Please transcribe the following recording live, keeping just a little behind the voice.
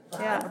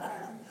Yeah.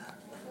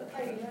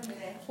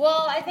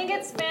 Well, I think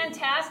it's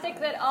fantastic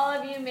that all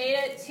of you made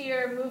it to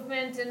your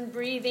movement and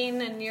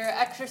breathing and your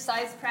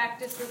exercise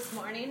practice this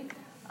morning.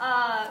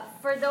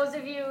 For those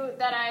of you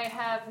that I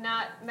have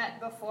not met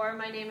before,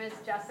 my name is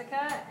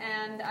Jessica,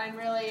 and I'm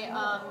really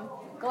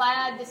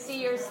glad to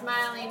see your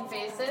smiling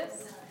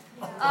faces.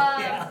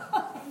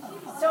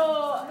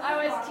 So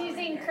I was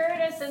teasing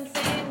Curtis and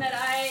saying that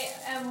I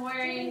am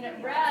wearing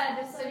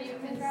red so you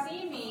can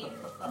see me,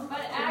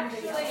 but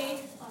actually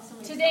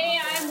today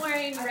I'm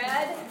wearing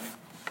red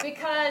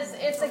because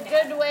it's a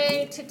good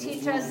way to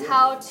teach us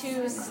how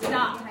to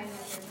stop,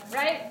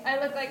 right? I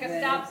look like a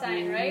stop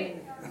sign,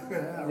 right? Do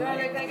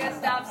I look like a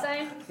stop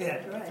sign?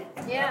 Yeah, right.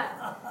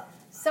 Yeah.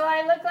 So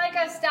I look like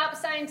a stop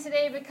sign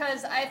today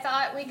because I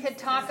thought we could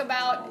talk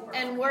about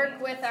and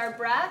work with our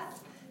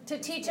breath to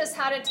teach us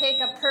how to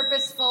take a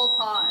purposeful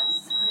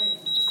pause.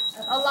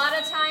 A lot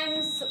of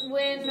times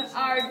when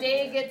our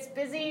day gets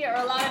busy, or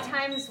a lot of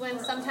times when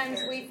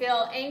sometimes we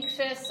feel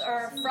anxious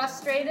or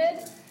frustrated,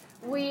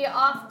 we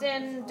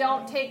often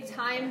don't take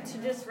time to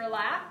just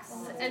relax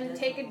and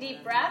take a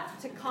deep breath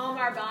to calm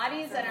our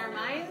bodies and our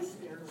minds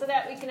so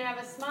that we can have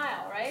a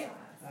smile, right?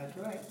 That's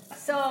right.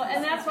 So,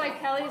 and that's why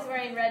Kelly's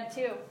wearing red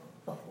too.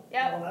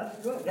 Yep. Well, that's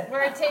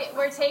good.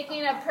 We're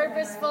taking a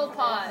purposeful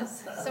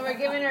pause. So we're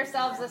giving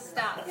ourselves a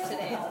stop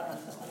today.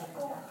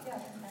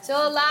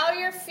 So allow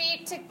your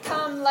feet to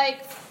come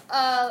like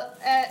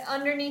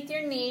underneath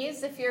your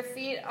knees if your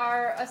feet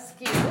are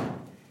askew.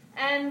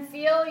 And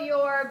feel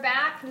your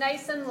back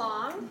nice and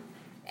long.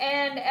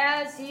 And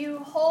as you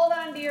hold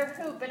onto your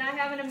hoop, and I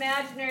have an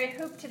imaginary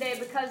hoop today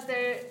because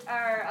there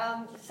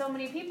are so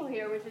many people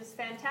here, which is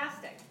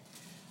fantastic.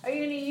 Are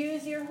you going to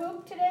use your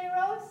hoop today,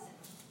 Rose?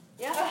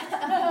 Yeah?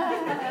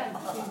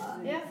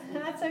 Yeah,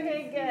 that's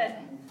okay, good.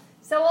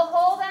 So we'll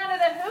hold on to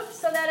the hoop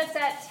so that it's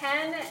at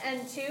 10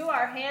 and 2.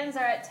 Our hands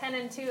are at 10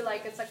 and 2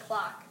 like it's a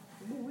clock.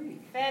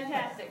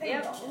 Fantastic.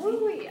 Yep.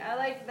 Woo-wee. I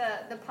like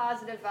the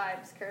positive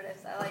vibes,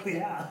 Curtis. I like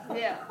it.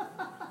 Yeah.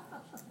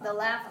 The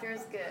laughter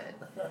is good.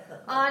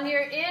 On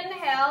your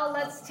inhale,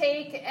 let's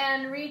take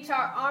and reach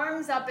our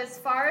arms up as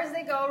far as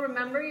they go.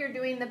 Remember, you're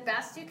doing the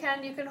best you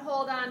can. You can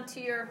hold on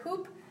to your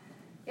hoop.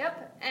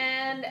 Yep.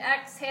 And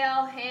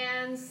exhale,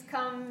 hands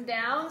come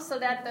down so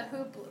that the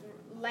hoop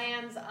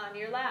lands on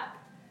your lap.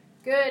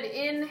 Good.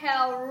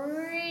 Inhale,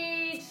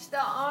 reach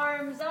the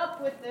arms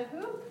up with the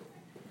hoop.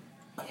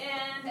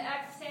 And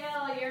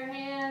exhale, your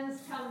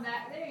hands come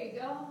back. There you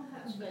go.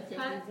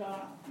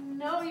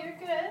 No, you're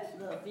good.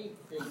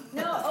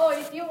 No, oh,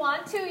 if you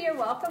want to, you're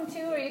welcome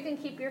to, or you can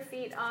keep your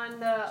feet on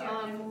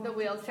the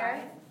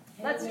wheelchair.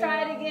 Let's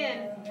try it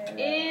again.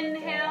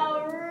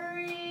 Inhale,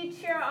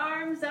 reach your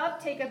arms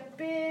up, take a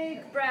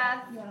big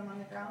breath,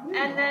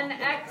 and then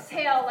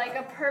exhale like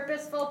a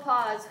purposeful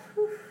pause.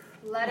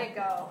 Let it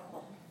go.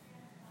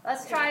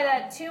 Let's try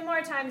that 2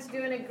 more times,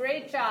 doing a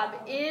great job.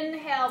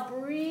 Inhale,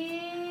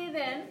 breathe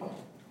in.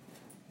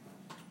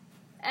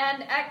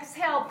 And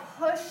exhale,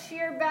 push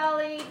your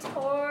belly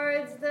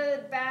towards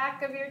the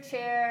back of your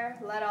chair.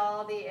 Let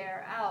all the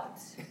air out.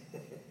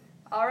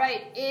 All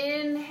right,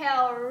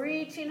 inhale,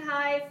 reaching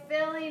high,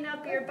 filling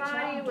up your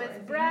body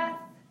with breath.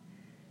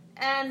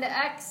 And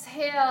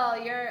exhale,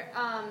 your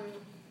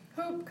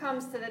hoop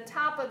comes to the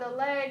top of the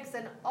legs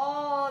and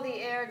all the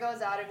air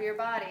goes out of your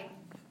body.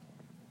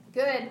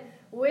 Good.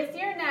 With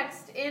your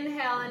next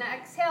inhale and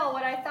exhale,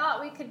 what I thought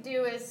we could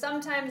do is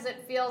sometimes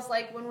it feels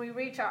like when we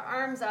reach our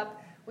arms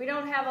up, we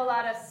don't have a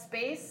lot of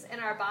space in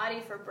our body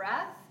for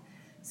breath.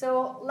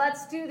 So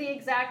let's do the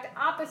exact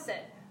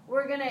opposite.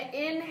 We're going to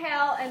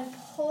inhale and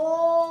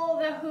pull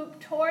the hoop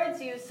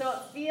towards you so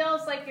it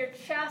feels like your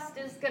chest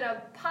is going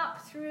to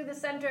pop through the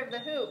center of the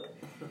hoop.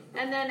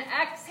 And then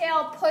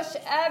exhale, push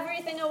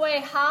everything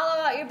away,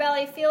 hollow out your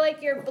belly, feel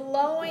like you're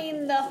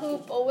blowing the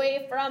hoop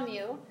away from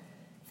you.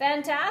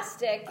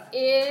 Fantastic.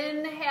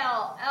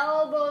 Inhale,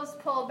 elbows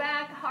pull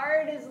back,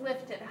 heart is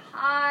lifted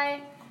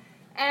high.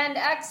 And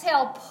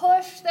exhale,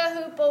 push the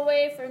hoop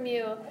away from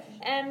you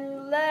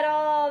and let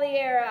all the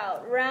air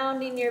out,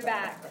 rounding your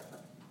back.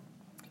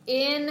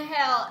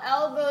 Inhale,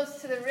 elbows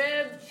to the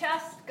rib,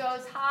 chest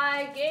goes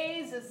high,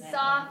 gaze is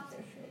soft.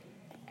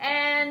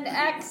 And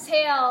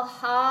exhale,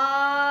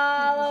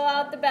 hollow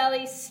out the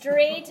belly,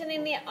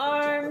 straightening the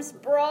arms,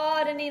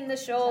 broadening the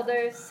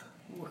shoulders.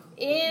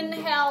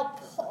 Inhale,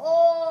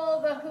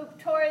 pull the hoop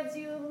towards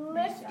you,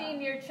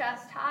 lifting your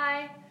chest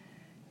high.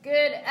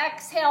 Good.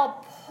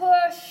 Exhale,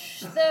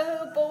 push the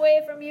hoop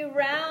away from you,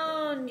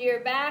 round your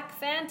back.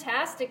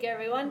 Fantastic,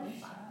 everyone.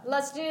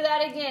 Let's do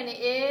that again.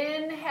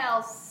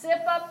 Inhale,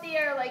 sip up the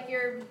air like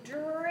you're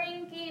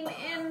drinking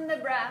in the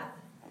breath.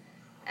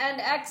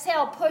 And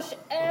exhale, push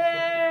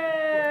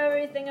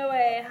everything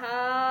away,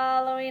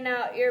 hollowing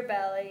out your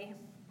belly.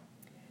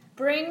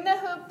 Bring the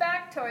hoop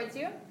back towards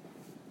you.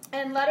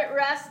 And let it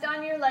rest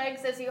on your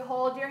legs as you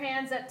hold your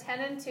hands at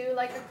 10 and 2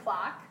 like a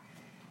clock.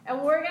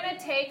 And we're going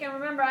to take, and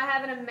remember I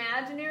have an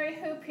imaginary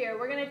hoop here.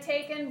 We're going to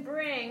take and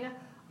bring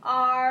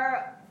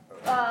our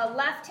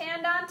left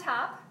hand on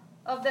top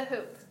of the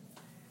hoop.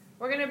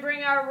 We're going to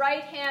bring our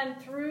right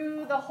hand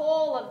through the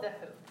hole of the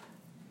hoop.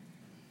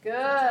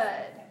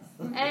 Good.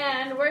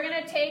 And we're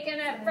going to take in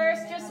at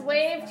first, just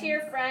wave to your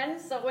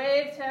friends. So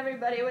wave to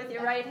everybody with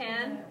your right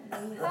hand.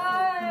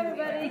 Hi,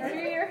 everybody,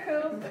 through your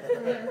hoop.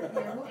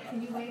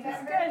 Can you wave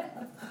at her?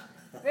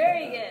 Good.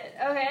 Very good.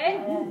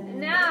 Okay.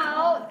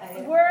 Now,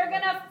 we're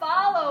going to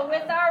follow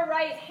with our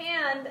right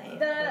hand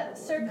the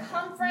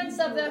circumference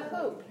of the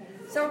hoop.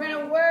 So we're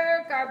going to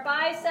work our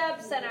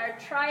biceps and our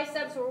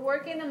triceps. We're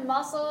working the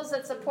muscles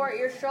that support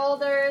your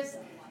shoulders.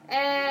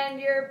 And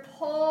you're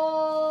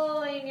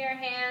pulling your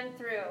hand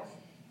through.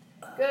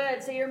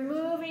 Good. So you're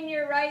moving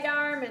your right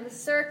arm in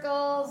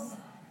circles.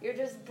 You're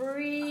just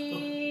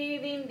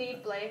breathing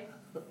deeply.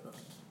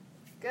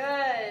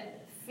 Good.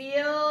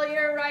 Feel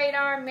your right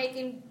arm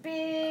making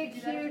big,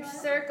 huge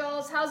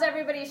circles. How's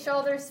everybody's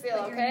shoulders feel,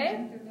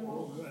 okay?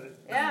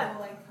 Yeah.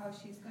 Like how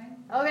she's going?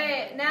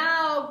 Okay,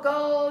 now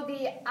go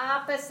the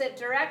opposite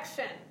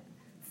direction.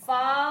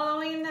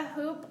 Following the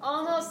hoop,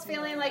 almost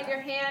feeling like your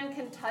hand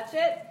can touch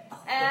it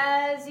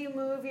as you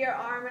move your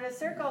arm in a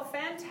circle.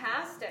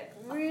 Fantastic.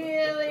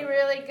 Really,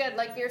 really good.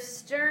 Like you're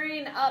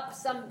stirring up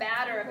some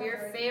batter of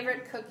your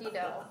favorite cookie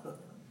dough.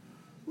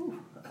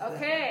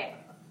 Okay.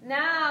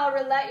 Now,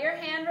 let your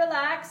hand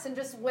relax and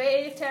just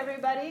wave to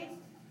everybody.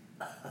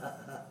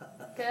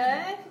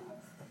 Good.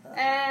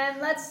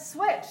 And let's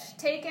switch.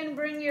 Take and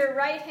bring your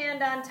right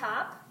hand on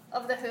top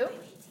of the hoop.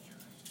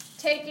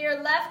 Take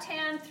your left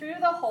hand through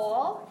the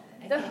hole.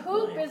 The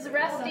hoop is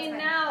resting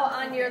now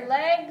on your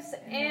legs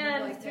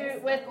and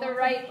through with the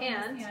right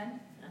hand.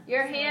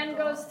 Your hand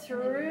goes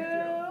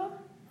through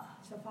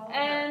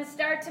and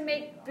start to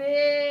make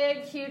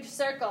big, huge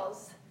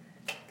circles.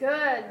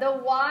 Good.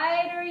 The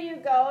wider you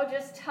go,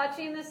 just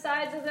touching the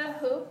sides of the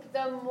hoop,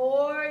 the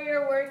more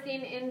you're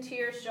working into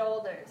your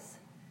shoulders.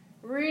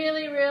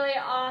 Really, really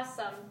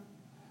awesome.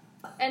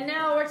 And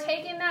now we're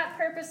taking that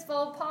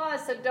purposeful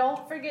pause, so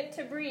don't forget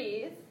to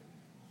breathe.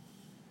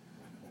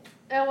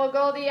 And we'll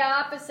go the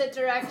opposite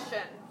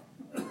direction.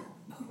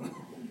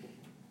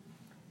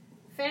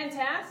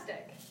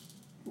 Fantastic.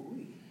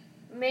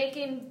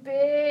 Making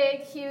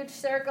big, huge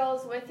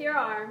circles with your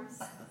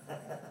arms.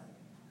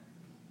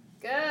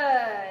 Good.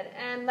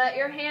 And let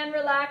your hand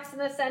relax in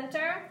the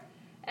center.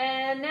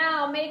 And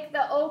now make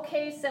the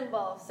okay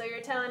symbol. So you're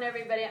telling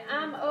everybody,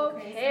 I'm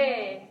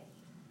okay.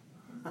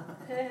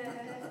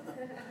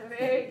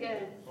 Very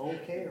good.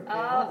 Okay.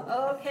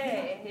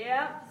 Okay.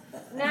 Yeah.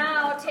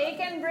 Now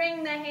take and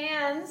bring the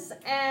hands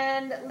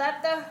and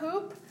let the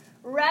hoop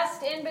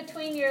rest in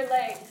between your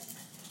legs.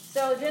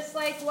 So just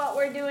like what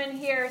we're doing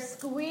here,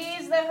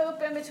 squeeze the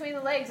hoop in between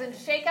the legs and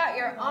shake out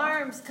your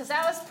arms, because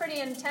that was pretty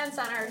intense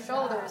on our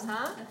shoulders,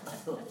 huh?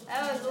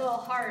 That was a little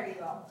hard.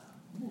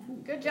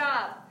 Good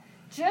job.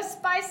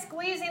 Just by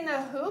squeezing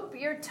the hoop,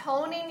 you're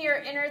toning your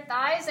inner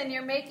thighs and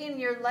you're making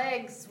your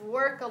legs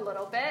work a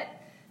little bit.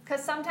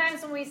 Because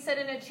sometimes when we sit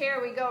in a chair,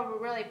 we go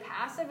really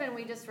passive and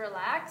we just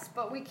relax,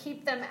 but we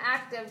keep them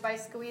active by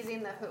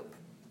squeezing the hoop.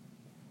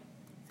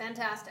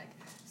 Fantastic.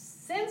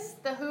 Since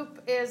the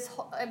hoop is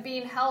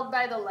being held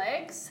by the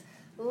legs,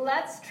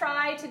 let's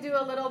try to do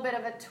a little bit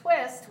of a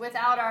twist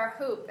without our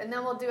hoop, and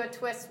then we'll do a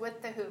twist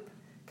with the hoop.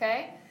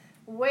 Okay?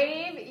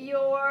 Wave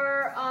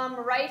your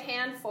right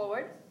hand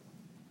forward.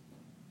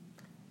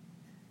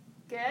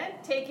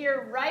 Good. Take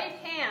your right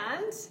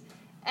hand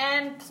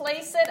and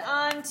place it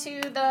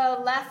onto the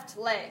left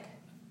leg.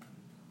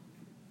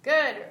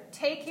 Good.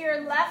 Take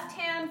your left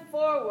hand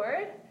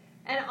forward,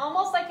 and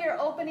almost like you're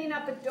opening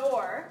up a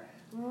door,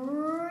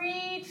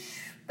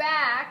 reach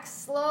back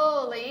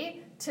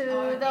slowly to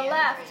the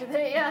left.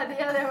 The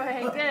other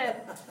way. Good.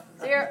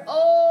 So you're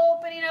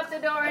opening up the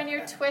door and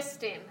you're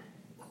twisting.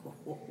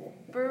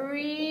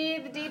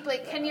 Breathe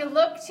deeply. Can you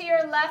look to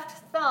your left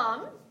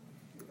thumb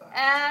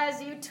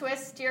as you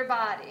twist your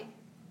body?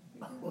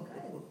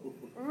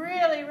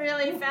 Really,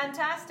 really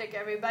fantastic,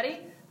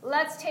 everybody.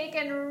 Let's take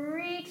and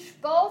reach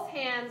both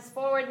hands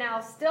forward now,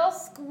 still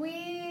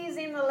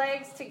squeezing the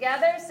legs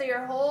together so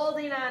you're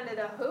holding onto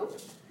the hoop.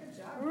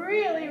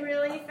 Really,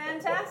 really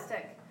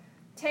fantastic.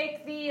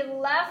 Take the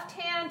left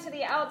hand to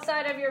the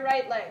outside of your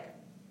right leg.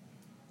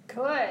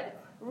 Good.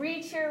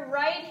 Reach your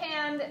right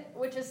hand,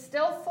 which is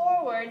still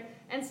forward,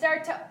 and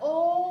start to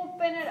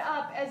open it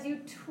up as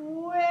you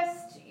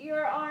twist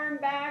your arm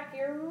back.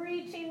 You're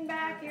reaching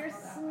back, you're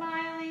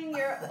smiling,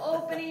 you're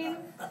opening.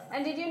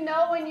 And did you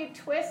know when you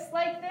twist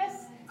like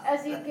this,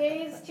 as you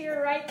gaze to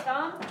your right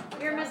thumb,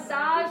 you're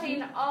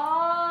massaging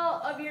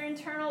all of your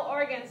internal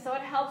organs, so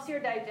it helps your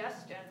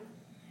digestion.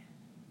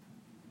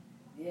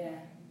 Yeah.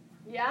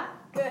 Yeah?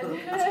 Good.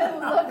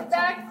 Look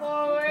back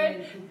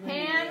forward.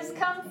 Hands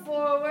come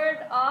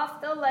forward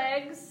off the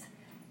legs.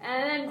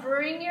 And then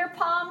bring your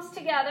palms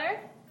together.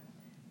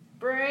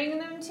 Bring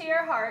them to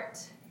your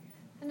heart.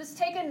 And just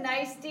take a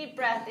nice deep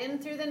breath in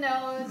through the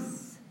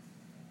nose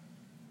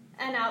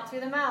and out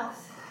through the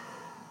mouth.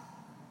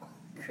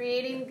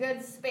 Creating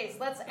good space.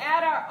 Let's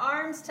add our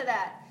arms to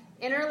that.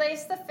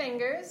 Interlace the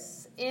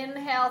fingers.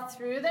 Inhale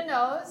through the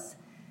nose.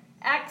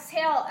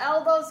 Exhale,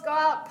 elbows go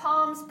out,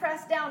 palms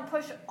press down,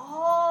 push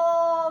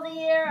all the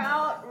air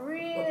out.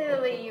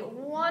 Really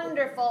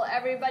wonderful,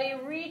 everybody.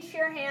 Reach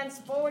your hands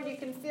forward. You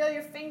can feel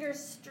your fingers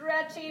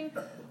stretching.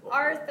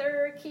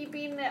 Arthur,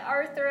 keeping the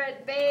Arthur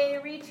at bay.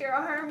 Reach your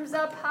arms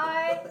up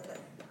high.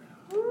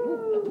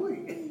 Woo.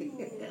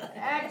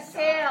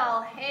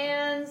 Exhale,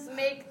 hands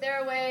make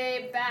their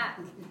way back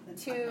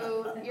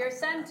to your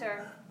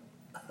center.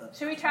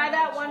 Should we try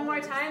that one more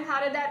time?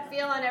 How did that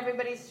feel on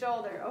everybody's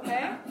shoulder?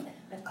 Okay?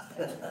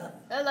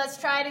 Let's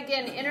try it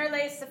again.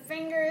 Interlace the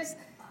fingers.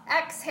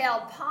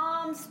 Exhale,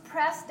 palms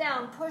press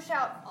down. Push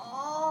out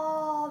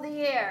all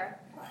the air.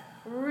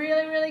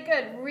 Really, really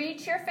good.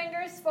 Reach your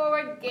fingers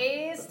forward.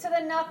 Gaze to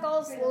the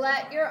knuckles.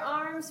 Let your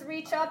arms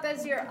reach up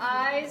as your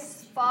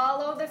eyes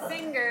follow the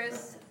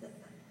fingers.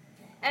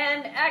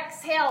 And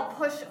exhale,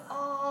 push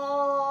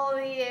all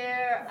the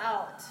air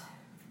out.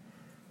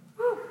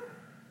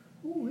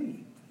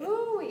 Ooh-wee.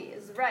 Ooh-wee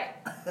is right.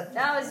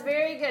 That was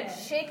very good.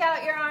 Shake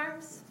out your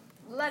arms.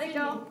 Let it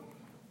go.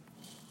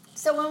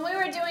 So when we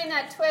were doing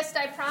that twist,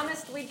 I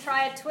promised we'd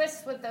try a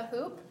twist with the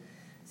hoop.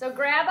 So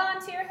grab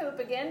onto your hoop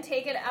again.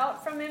 Take it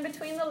out from in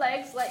between the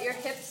legs. Let your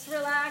hips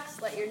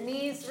relax. Let your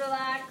knees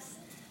relax.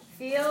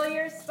 Feel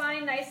your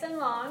spine nice and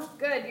long.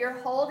 Good. You're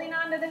holding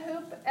onto the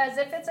hoop as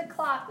if it's a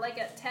clock, like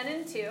at 10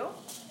 and 2.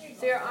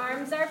 So your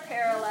arms are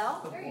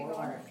parallel. There you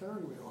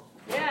go.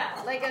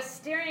 Yeah, like a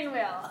steering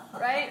wheel,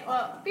 right?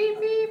 Well, beep,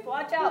 beep.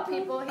 Watch out,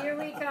 people. Here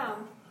we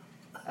come.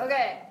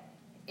 Okay.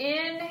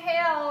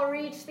 Inhale,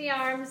 reach the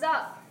arms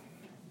up.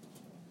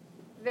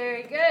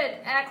 Very good.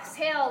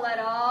 Exhale, let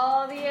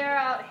all the air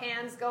out.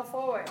 Hands go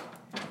forward.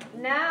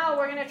 Now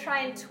we're going to try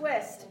and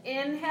twist.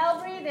 Inhale,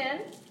 breathe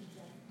in.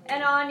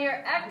 And on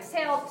your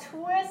exhale,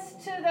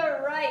 twist to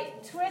the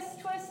right.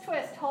 Twist, twist,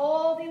 twist.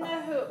 Holding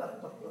the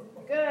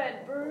hoop.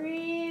 Good.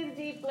 Breathe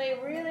deeply.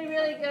 Really,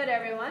 really good,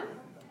 everyone.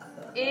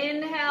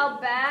 Inhale,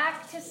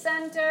 back to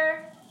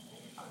center.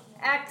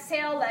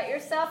 Exhale, let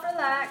yourself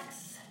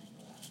relax.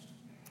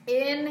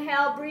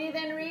 Inhale, breathe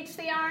in, reach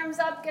the arms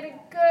up, get a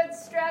good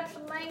stretch,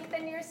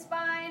 lengthen your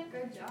spine.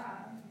 Good job.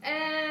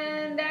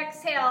 And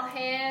exhale,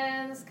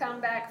 hands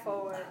come back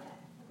forward.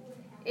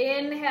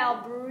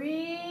 Inhale,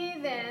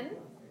 breathe in.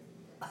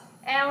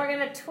 And we're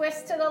going to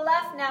twist to the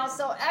left now.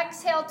 So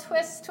exhale,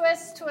 twist,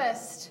 twist,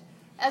 twist.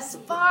 As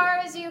far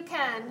as you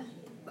can.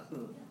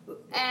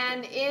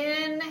 And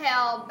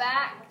inhale,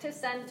 back to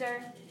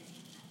center.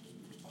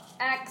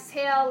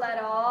 Exhale, let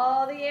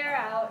all the air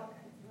out.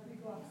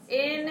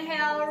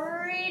 Inhale,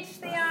 reach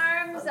the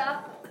arms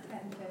up.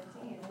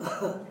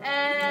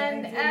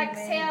 And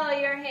exhale,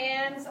 your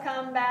hands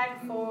come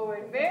back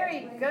forward.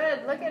 Very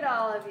good. Look at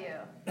all of you.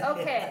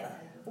 Okay,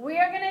 we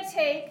are going to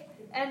take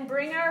and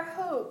bring our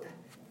hoop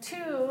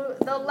to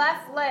the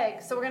left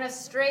leg. So we're going to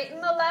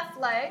straighten the left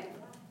leg.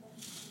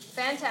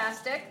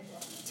 Fantastic.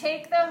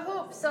 Take the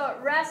hoop so it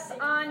rests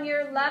on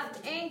your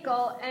left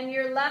ankle and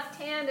your left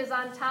hand is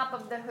on top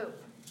of the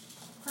hoop.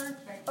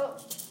 Perfect. Oh,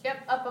 yep,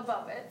 up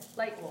above it,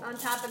 like on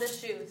top of the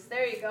shoes.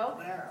 There you go.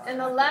 And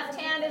the left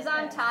hand is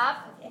on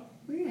top.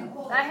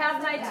 I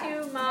have my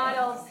two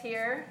models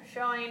here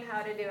showing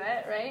how to do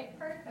it, right?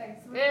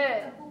 Perfect. So Good.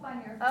 put the hoop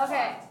on your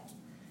Okay.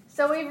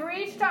 So we've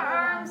reached our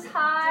arms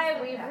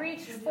high, we've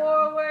reached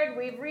forward,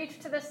 we've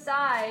reached to the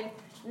side.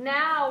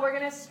 Now we're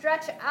going to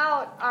stretch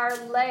out our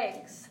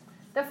legs.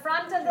 The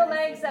front of the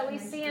legs that we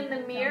see in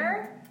the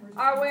mirror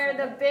are where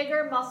the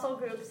bigger muscle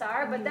groups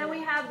are, but then we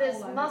have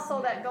this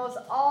muscle that goes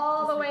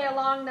all the way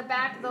along the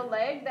back of the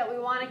leg that we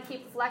want to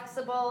keep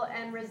flexible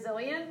and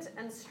resilient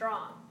and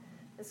strong.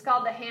 It's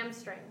called the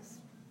hamstrings.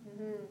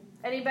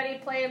 Anybody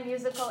play a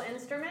musical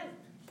instrument?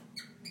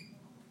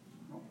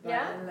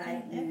 Yeah?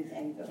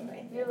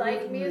 You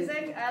like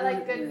music? I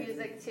like good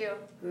music too.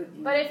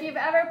 But if you've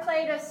ever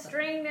played a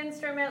stringed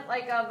instrument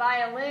like a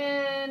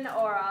violin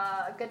or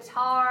a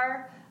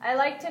guitar, I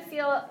like to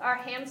feel our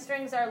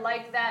hamstrings are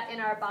like that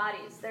in our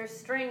bodies. They're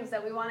strings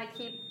that we want to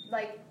keep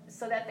like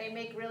so that they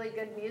make really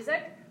good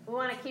music. We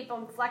want to keep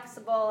them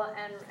flexible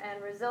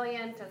and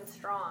resilient and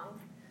strong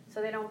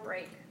so they don't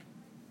break.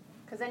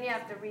 Because then you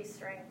have to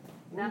restring.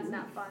 That's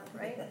not fun,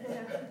 right?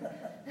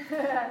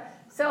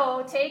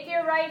 So take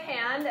your right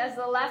hand as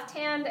the left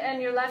hand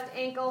and your left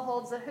ankle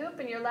holds the hoop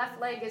and your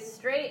left leg is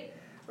straight.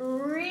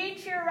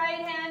 Reach your right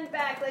hand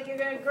back like you're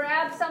going to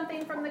grab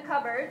something from the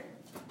cupboard.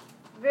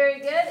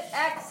 Very good.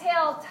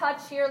 Exhale,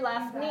 touch your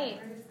left knee.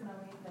 We're just going to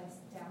leave this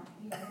down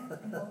here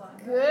and hold on.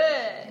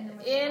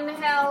 Good.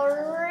 Inhale,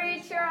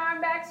 reach your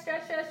arm back.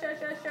 Stretch, stretch, stretch,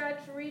 stretch, stretch.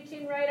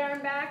 Reaching right arm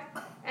back.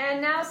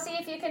 And now see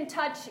if you can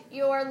touch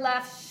your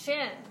left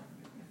shin.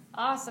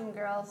 Awesome,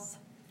 girls.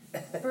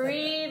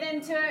 Breathe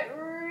into it.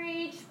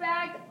 Reach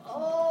back.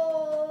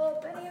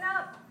 Opening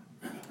up.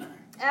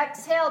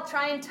 Exhale.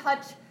 Try and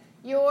touch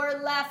your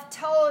left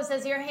toes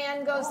as your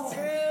hand goes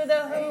through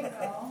the hoop.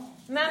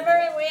 Remember,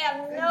 we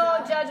have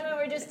no judgment.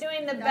 We're just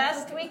doing the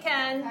best we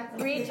can.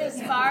 Reach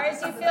as far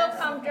as you feel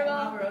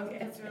comfortable.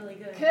 It's really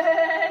good.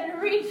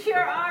 Good. Reach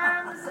your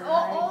arms.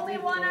 Only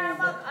one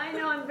arm up. I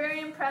know. I'm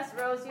very impressed,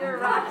 Rose. You're a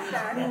rock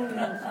star.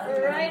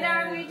 The right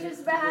arm reaches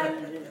back.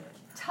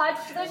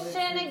 touch the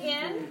shin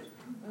again.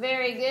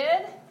 Very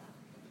good.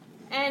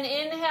 And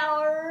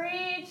inhale,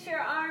 reach your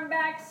arm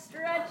back,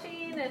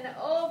 stretching and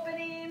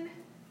opening.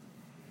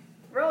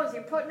 Rose,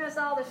 you're putting us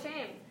all to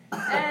shame.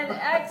 And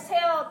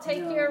exhale,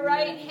 take your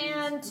right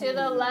hand to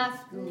the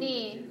left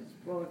knee.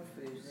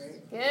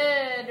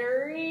 Good.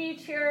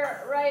 Reach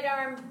your right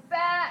arm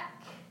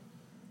back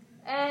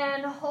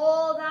and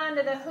hold on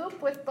to the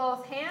hoop with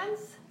both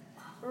hands.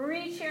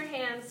 Reach your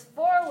hands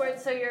forward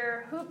so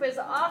your hoop is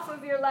off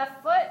of your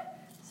left foot.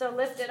 So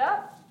lift it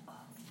up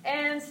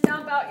and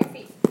stomp out your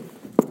feet.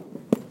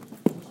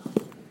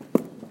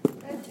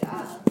 Good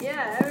job.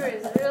 Yeah,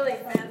 everybody's really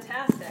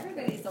fantastic.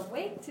 Everybody's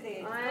awake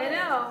today. I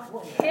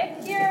know.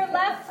 Kick your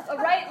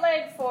right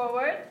leg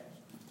forward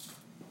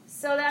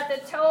so that the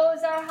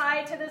toes are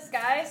high to the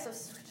sky. So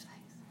switch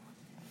legs.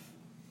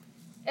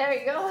 There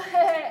you go.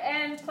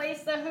 And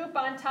place the hoop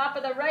on top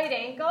of the right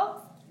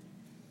ankle.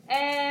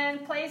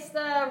 And place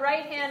the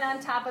right hand on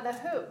top of the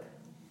hoop.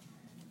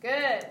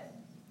 Good.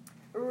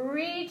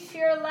 Reach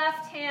your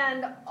left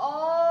hand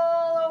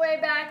all the way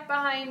back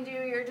behind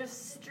you. You're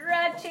just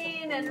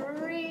stretching and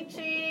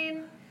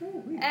reaching.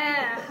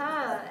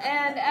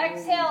 And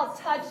exhale,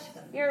 touch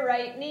your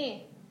right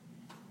knee.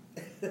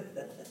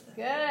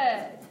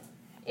 Good.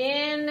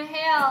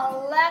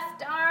 Inhale,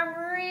 left arm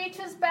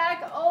reaches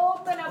back,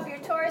 open up your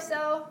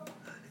torso.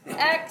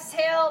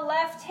 Exhale,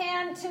 left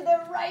hand to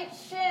the right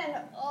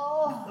shin.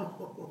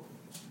 Oh,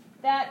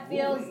 that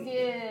feels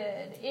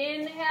good.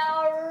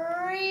 Inhale,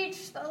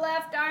 reach the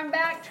left arm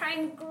back. Try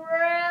and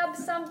grab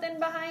something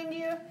behind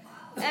you.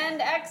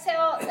 And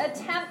exhale,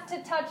 attempt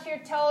to touch your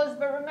toes,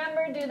 but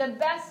remember, do the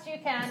best you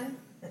can.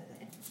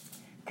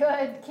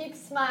 Good. Keep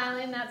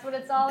smiling. That's what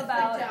it's all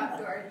about. Good job,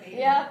 Dorothy.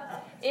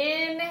 Yep.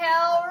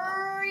 Inhale,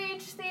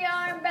 reach the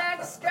arm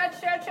back. Stretch,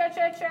 stretch, stretch,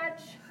 stretch,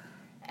 stretch.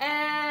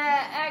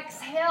 And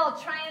exhale,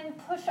 try and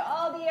push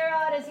all the air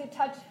out as you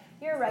touch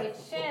your right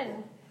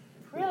shin.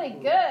 Really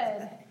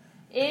good.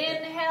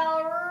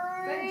 Inhale,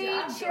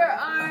 reach your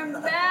arm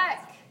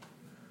back.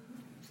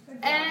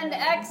 And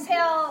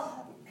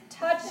exhale,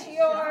 touch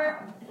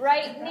your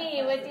right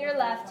knee with your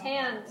left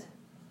hand.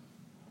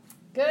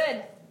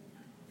 Good.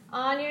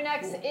 On your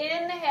next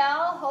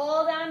inhale,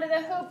 hold on to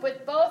the hoop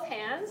with both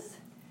hands.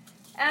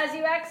 As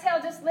you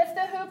exhale, just lift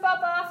the hoop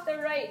up off the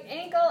right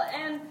ankle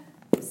and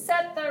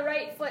set the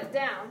right foot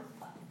down.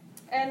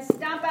 And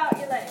stomp out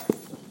your legs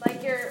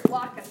like you're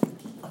walking.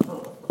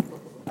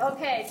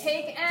 Okay,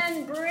 take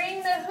and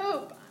bring the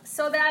hoop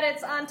so that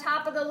it's on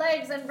top of the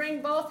legs and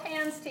bring both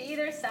hands to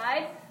either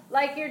side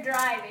like you're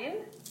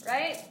driving,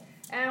 right?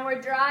 And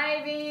we're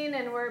driving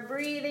and we're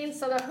breathing,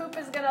 so the hoop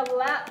is going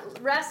to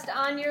rest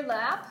on your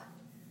lap.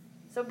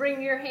 So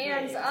bring your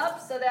hands up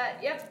so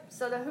that,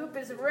 so the hoop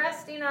is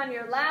resting on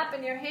your lap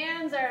and your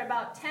hands are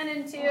about 10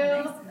 and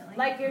 2,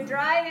 like you're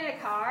driving a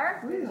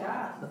car. Good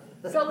job.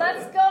 So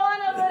let's go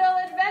on a little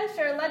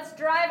adventure. Let's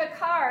drive a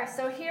car.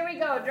 So here we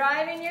go,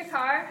 driving your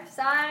car,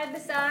 side to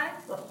side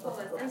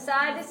and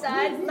side to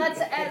side. Let's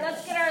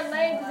get our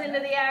legs into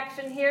the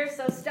action here.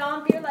 So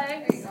stomp your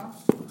legs. There you go.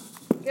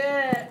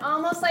 Good.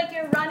 Almost like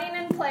you're running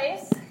in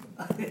place.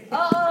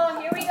 Oh,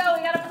 here we go.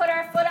 We got to put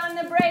our foot on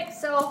the brake.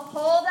 So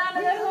hold on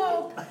to the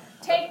hoop.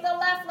 Take the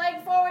left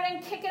leg forward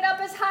and kick it up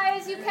as high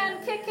as you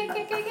can. Kick, kick,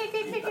 kick, kick, kick,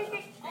 kick, kick, kick,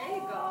 kick. There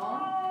you go.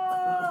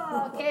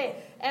 Oh, okay.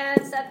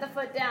 And set the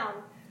foot down.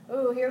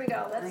 Ooh, here we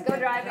go. Let's go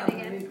driving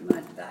again.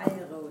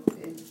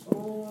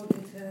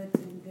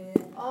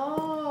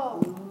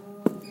 Oh.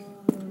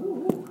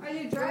 Are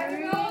you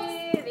driving,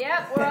 Rose? Breathe.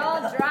 Yep, we're all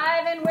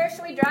driving. Where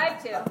should we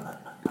drive to?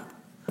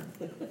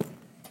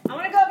 I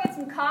want to go get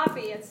some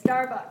coffee at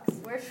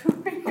Starbucks. Where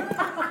should we go?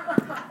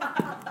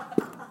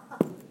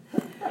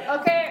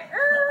 Okay,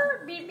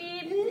 beep,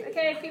 beep.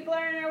 Okay, people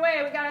are in our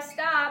way. We got to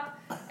stop.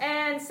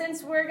 And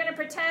since we're going to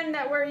pretend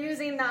that we're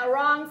using the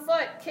wrong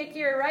foot, kick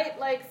your right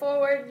leg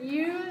forward.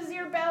 Use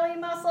your belly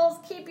muscles.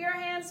 Keep your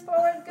hands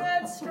forward.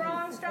 Good.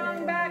 Strong,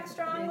 strong back,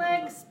 strong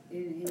legs.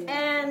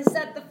 And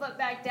set the foot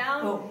back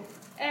down.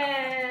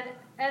 And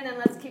then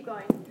let's keep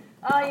going.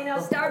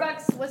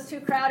 Starbucks was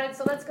too crowded,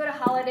 so let's go to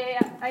Holiday.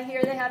 I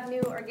hear they have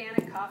new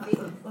organic coffee.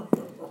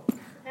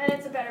 And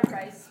it's a better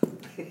price.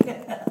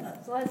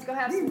 So let's go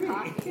have some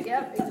coffee.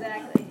 Yep,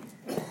 exactly.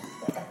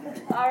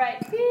 All right.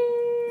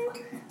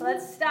 Beep.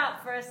 Let's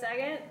stop for a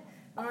second.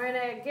 We're going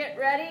to get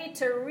ready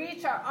to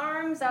reach our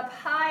arms up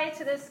high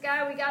to the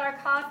sky. We got our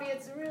coffee.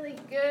 It's really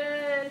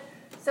good.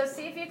 So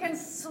see if you can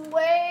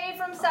sway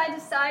from side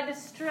to side to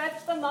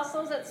stretch the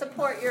muscles that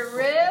support your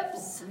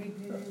ribs. We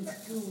did in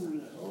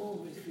school,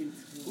 always in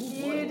school.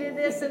 You did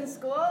this in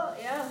school?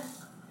 Yeah.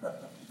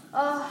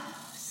 Oh,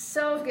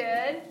 so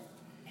good.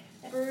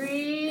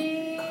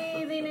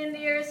 Breathing into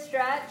your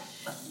stretch.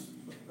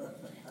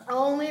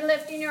 Only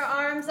lifting your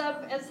arms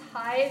up as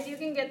high as you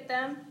can get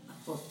them.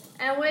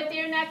 And with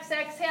your next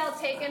exhale,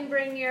 take and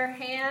bring your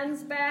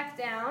hands back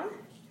down.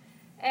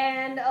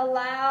 And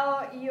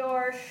allow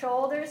your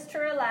shoulders to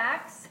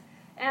relax.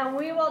 And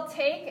we will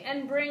take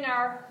and bring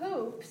our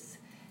hoops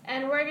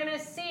and we're going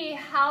to see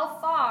how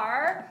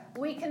far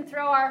we can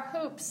throw our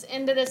hoops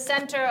into the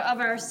center of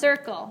our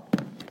circle.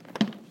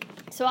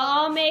 So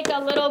I'll make a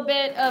little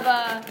bit of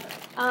a,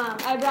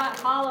 I brought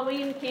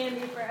Halloween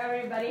candy for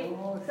everybody.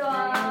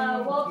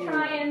 So we'll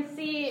try and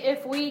see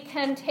if we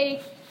can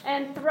take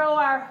and throw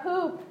our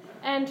hoop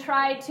and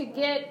try to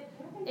get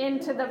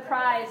into the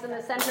prize in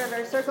the center of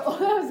our circle. Oh,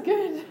 that was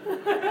good.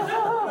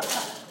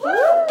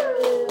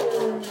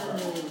 Woo!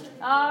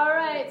 All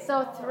right,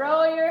 so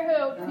throw your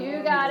hoop.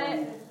 You got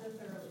it.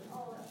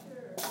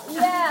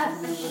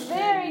 Yes,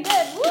 very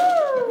good.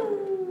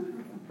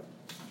 Woo!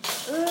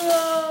 Ooh,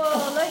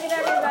 look at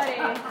everybody.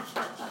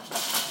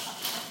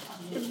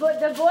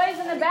 The boys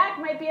in the back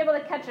might be able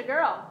to catch a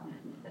girl.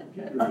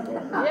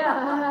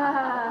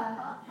 Yeah.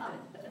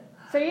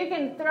 So you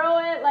can throw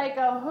it like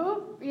a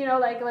hoop, you know,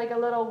 like a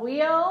little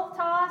wheel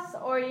toss,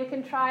 or you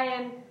can try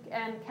and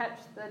catch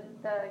the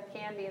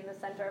candy in the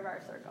center of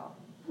our circle.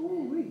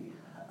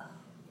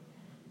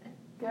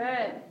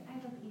 Good.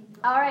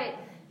 All right.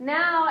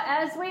 Now,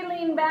 as we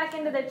lean back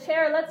into the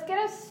chair, let's get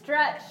a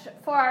stretch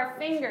for our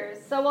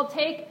fingers. So we'll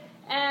take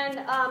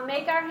and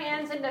make our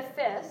hands into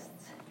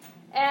fists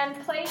and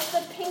place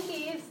the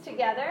pinkies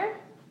together.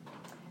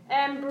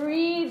 And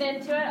breathe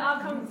into it. I'll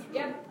grab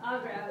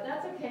it.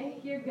 That's okay.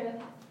 You're good.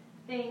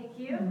 Thank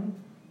you.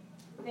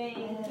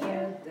 Thank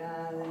you.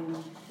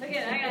 Look at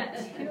it. I got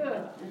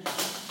two.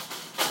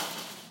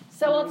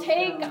 So we'll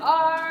take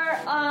our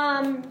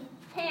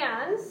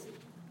hands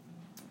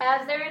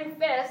as they're in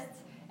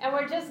fists, and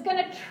we're just going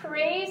to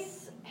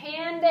trace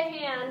hand to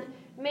hand,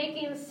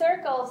 making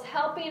circles,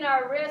 helping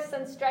our wrists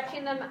and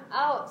stretching them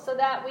out so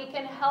that we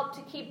can help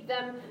to keep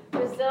them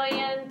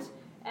resilient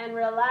and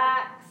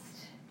relaxed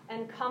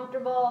and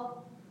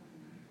comfortable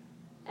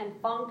and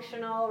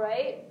functional,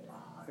 right?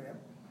 Yep.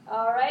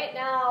 All right,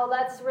 now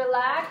let's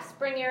relax.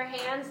 Bring your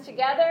hands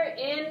together.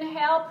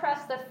 Inhale,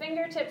 press the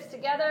fingertips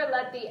together.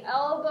 Let the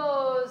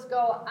elbows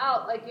go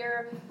out like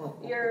you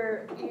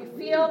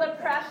feel the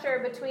pressure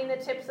between the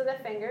tips of the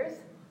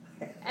fingers.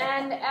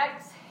 And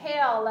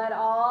exhale, let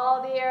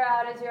all the air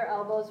out as your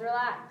elbows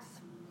relax.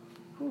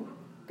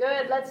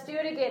 Good, let's do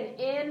it again.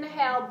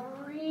 Inhale,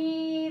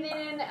 breathing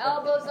in,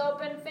 elbows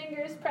open,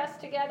 fingers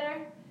pressed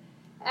together.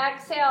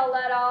 Exhale,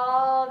 let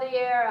all the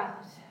air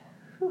out.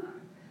 Whew.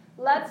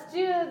 Let's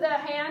do the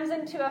hands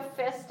into a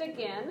fist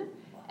again.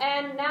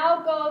 And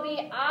now go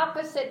the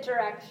opposite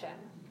direction.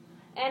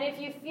 And if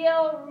you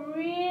feel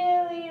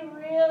really,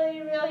 really,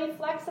 really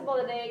flexible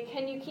today,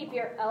 can you keep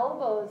your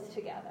elbows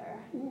together?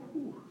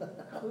 Ooh,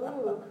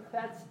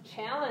 that's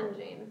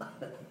challenging.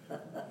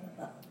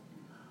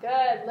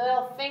 Good.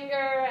 Little finger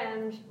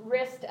and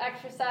wrist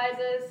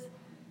exercises.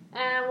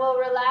 And we'll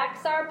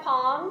relax our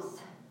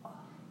palms.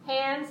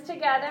 Hands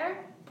together.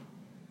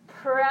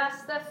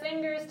 Press the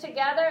fingers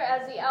together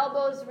as the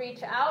elbows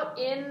reach out.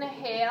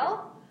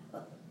 Inhale.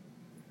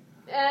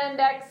 And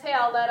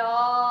exhale. Let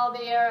all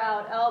the air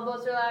out.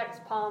 Elbows relax,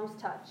 palms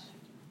touch.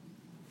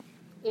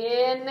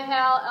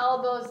 Inhale,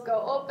 elbows go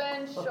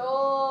open,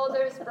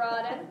 shoulders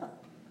broaden.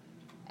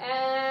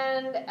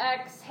 And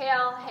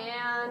exhale,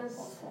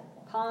 hands,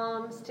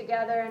 palms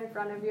together in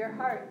front of your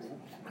heart.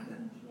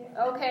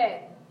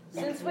 Okay.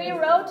 Since we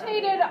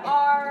rotated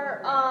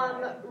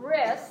our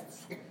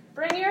wrists,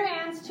 bring your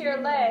hands to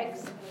your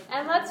legs,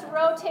 and let's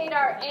rotate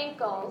our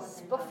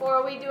ankles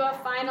before we do a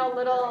final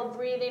little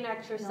breathing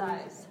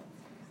exercise.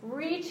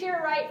 Reach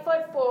your right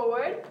foot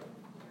forward.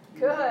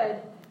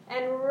 Good.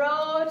 And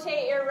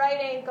rotate your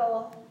right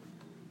ankle.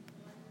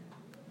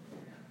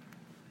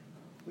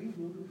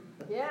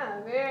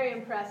 Yeah, very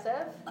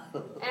impressive.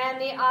 And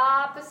the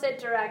opposite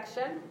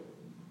direction.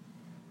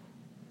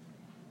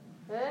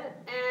 Good.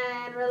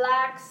 And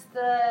relax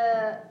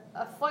the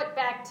foot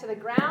back to the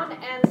ground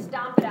and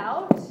stomp it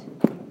out.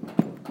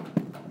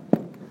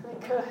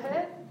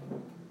 Good.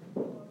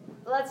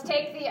 Let's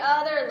take the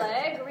other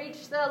leg.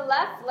 Reach the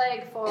left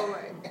leg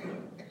forward.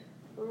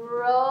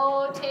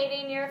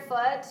 Rotating your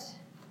foot.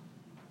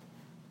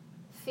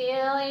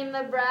 Feeling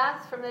the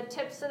breath from the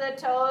tips of the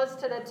toes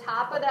to the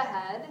top of the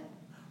head.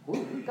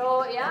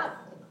 Go, yeah.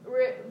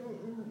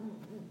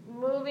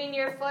 Moving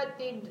your foot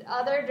the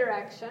other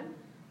direction.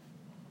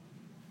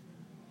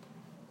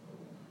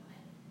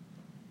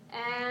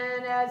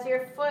 And as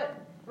your foot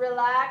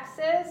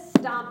relaxes,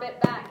 stomp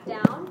it back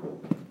down.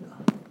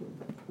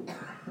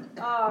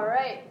 All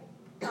right.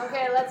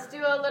 Okay, let's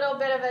do a little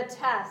bit of a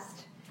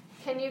test.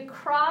 Can you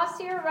cross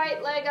your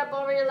right leg up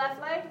over your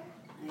left leg?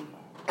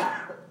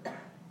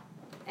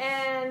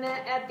 And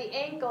at the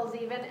ankles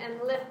even,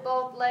 and lift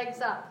both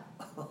legs up.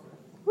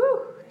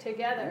 Woo,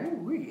 together.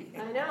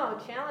 I know,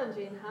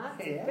 challenging, huh?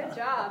 Yeah. Good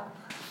job.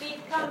 Feet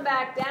come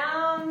back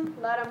down,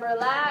 let them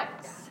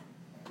relax.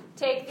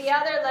 Take the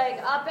other leg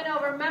up and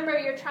over. Remember,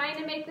 you're trying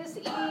to make this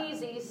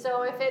easy,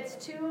 so if it's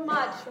too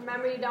much,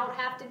 remember you don't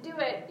have to do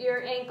it.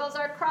 Your ankles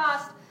are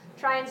crossed.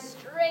 Try and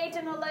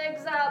straighten the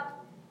legs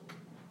up.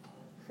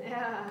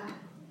 Yeah.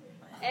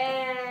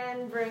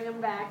 And bring them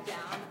back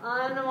down.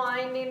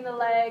 Unwinding the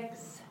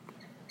legs.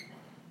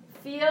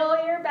 Feel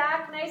your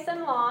back nice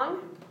and long.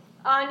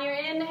 On your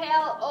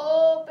inhale,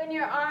 open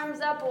your arms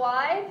up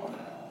wide.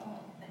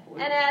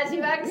 And as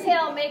you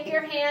exhale, make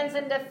your hands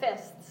into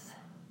fists.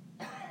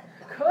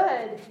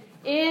 Good.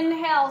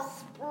 Inhale,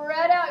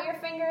 spread out your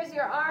fingers.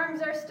 Your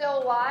arms are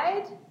still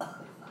wide.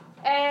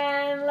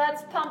 And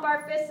let's pump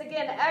our fists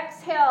again.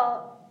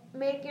 Exhale,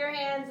 make your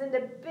hands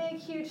into big,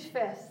 huge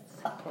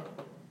fists.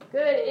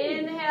 Good.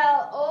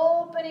 Inhale,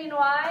 opening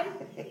wide.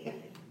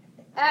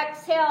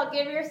 Exhale,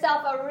 give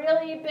yourself a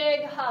really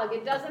big hug.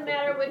 It doesn't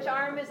matter which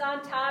arm is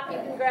on top. You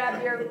can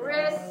grab your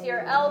wrists, your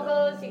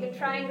elbows. You can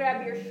try and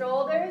grab your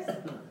shoulders.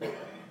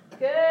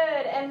 Good.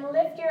 And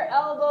lift your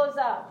elbows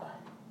up.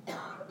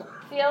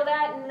 Feel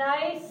that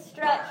nice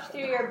stretch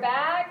through your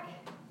back.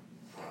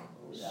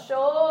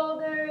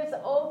 Shoulders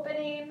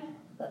opening.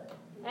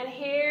 And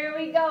here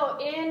we go.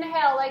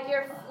 Inhale like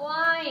you're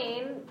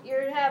flying.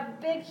 You have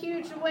big,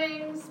 huge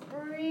wings.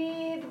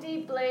 Breathe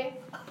deeply.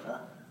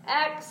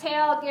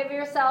 Exhale, give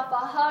yourself a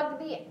hug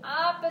the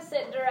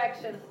opposite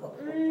direction.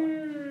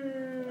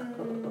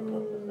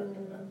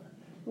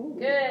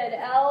 Good.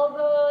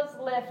 Elbows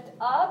lift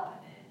up.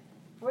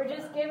 We're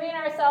just giving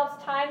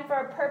ourselves time for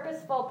a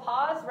purposeful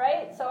pause,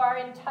 right? So our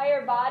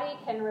entire body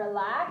can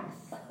relax.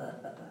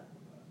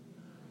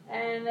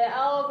 And the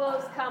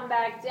elbows come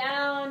back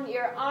down.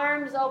 Your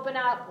arms open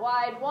up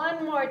wide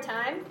one more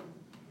time.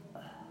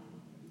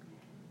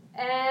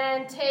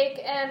 And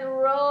take and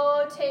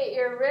rotate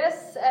your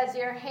wrists as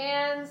your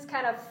hands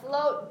kind of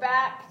float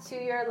back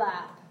to your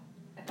lap.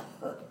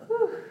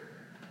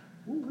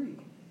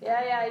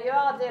 Yeah, you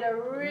all did a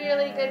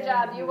really good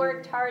job. You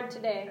worked hard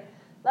today.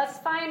 Let's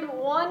find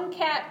one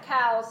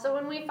cat-cow. So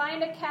when we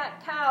find a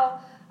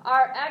cat-cow,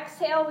 our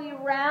exhale, we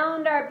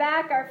round our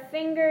back, our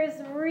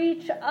fingers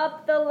reach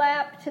up the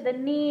lap to the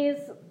knees,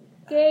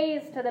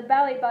 gaze to the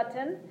belly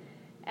button.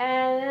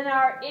 And then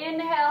our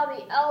inhale,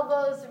 the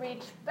elbows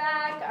reach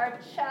back, our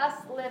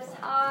chest lifts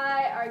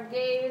high, our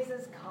gaze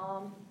is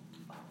calm.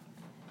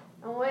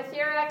 And with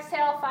your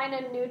exhale, find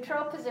a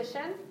neutral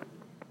position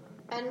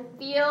and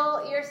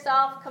feel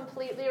yourself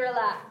completely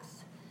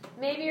relax.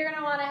 Maybe you're going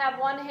to want to have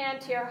one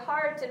hand to your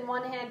heart and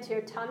one hand to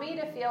your tummy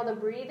to feel the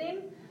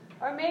breathing.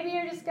 Or maybe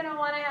you're just going to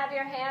want to have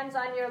your hands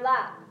on your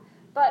lap.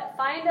 But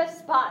find a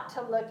spot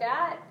to look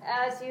at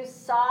as you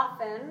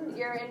soften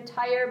your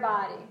entire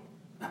body.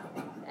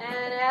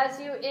 And as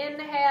you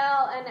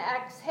inhale and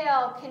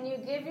exhale, can you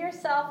give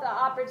yourself the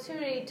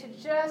opportunity to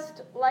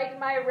just, like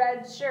my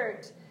red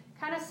shirt,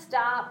 kind of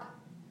stop,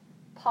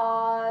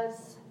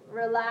 pause,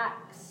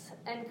 relax,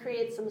 and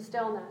create some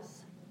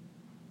stillness.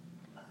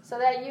 So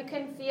that you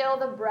can feel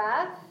the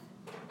breath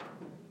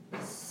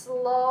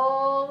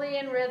slowly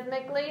and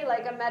rhythmically,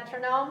 like a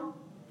metronome,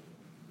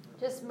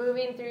 just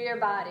moving through your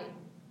body.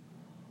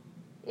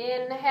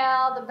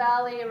 Inhale, the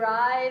belly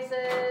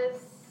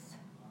rises.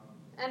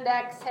 And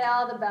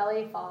exhale, the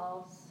belly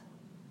falls.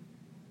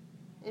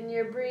 And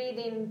you're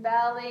breathing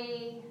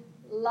belly,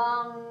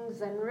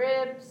 lungs, and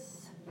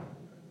ribs,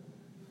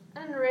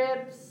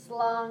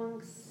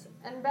 lungs,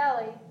 and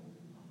belly.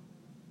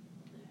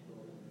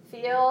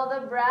 Feel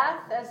the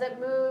breath as it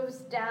moves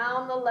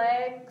down the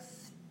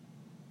legs,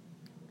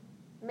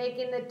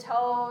 making the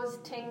toes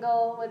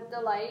tingle with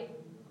delight.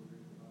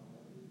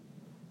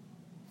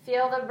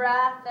 Feel the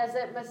breath as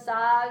it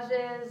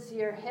massages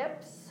your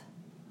hips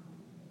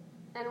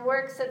and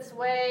works its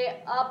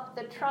way up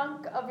the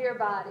trunk of your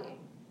body.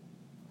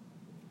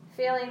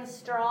 Feeling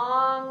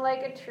strong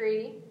like a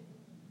tree.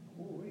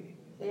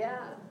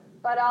 Yeah,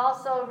 but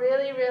also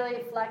really,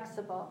 really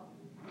flexible.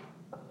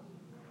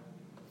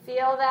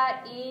 Feel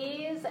that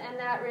ease and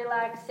that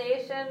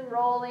relaxation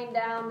rolling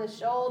down the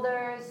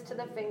shoulders to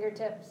the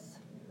fingertips.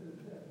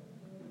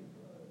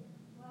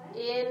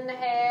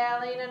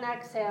 Inhaling and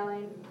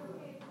exhaling.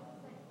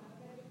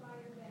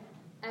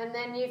 And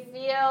then you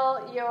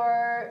feel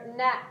your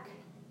neck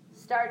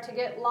start to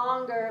get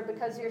longer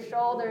because your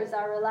shoulders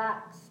are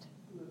relaxed.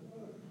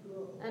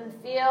 And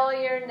feel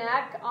your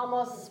neck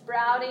almost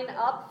sprouting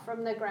up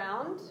from the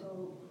ground,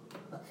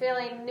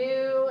 feeling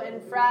new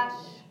and fresh.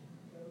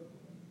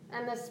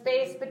 And the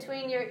space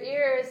between your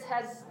ears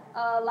has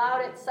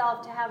allowed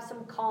itself to have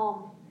some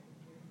calm.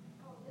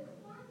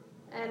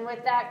 And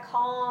with that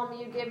calm,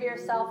 you give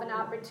yourself an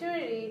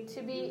opportunity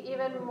to be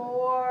even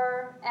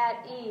more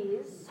at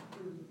ease.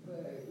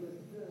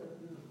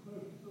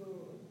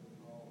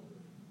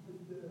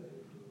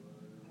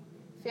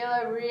 Feel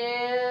a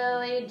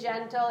really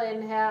gentle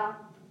inhale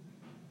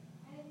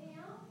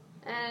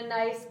and a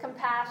nice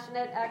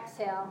compassionate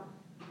exhale.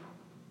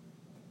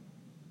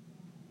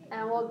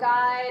 And we'll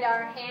guide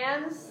our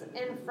hands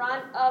in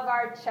front of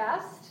our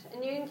chest.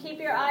 And you can keep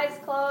your eyes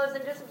closed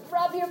and just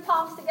rub your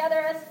palms together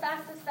as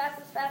fast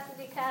as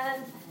you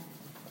can.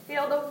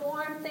 Feel the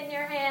warmth in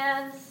your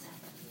hands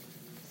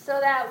so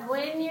that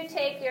when you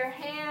take your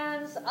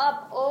hands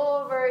up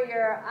over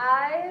your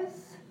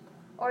eyes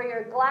or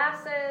your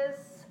glasses,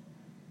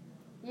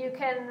 you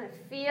can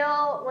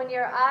feel when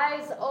your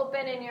eyes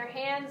open and your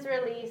hands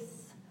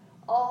release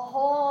a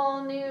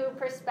whole new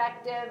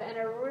perspective and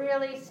a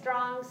really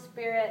strong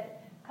spirit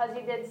because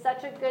you did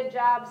such a good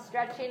job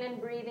stretching and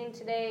breathing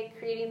today,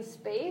 creating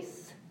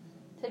space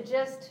to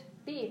just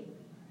be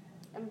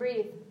and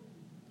breathe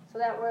so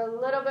that we're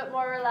a little bit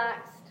more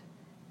relaxed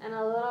and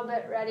a little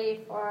bit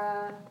ready for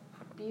a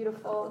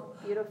beautiful,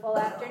 beautiful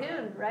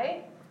afternoon,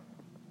 right?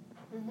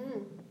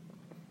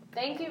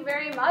 Thank you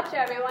very much,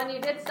 everyone.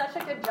 You did such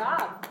a good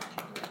job.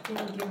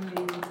 Thank you,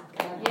 Minnie.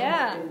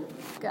 Yeah.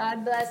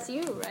 God bless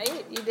you,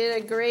 right? You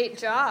did a great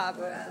job.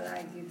 Well,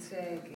 like you said,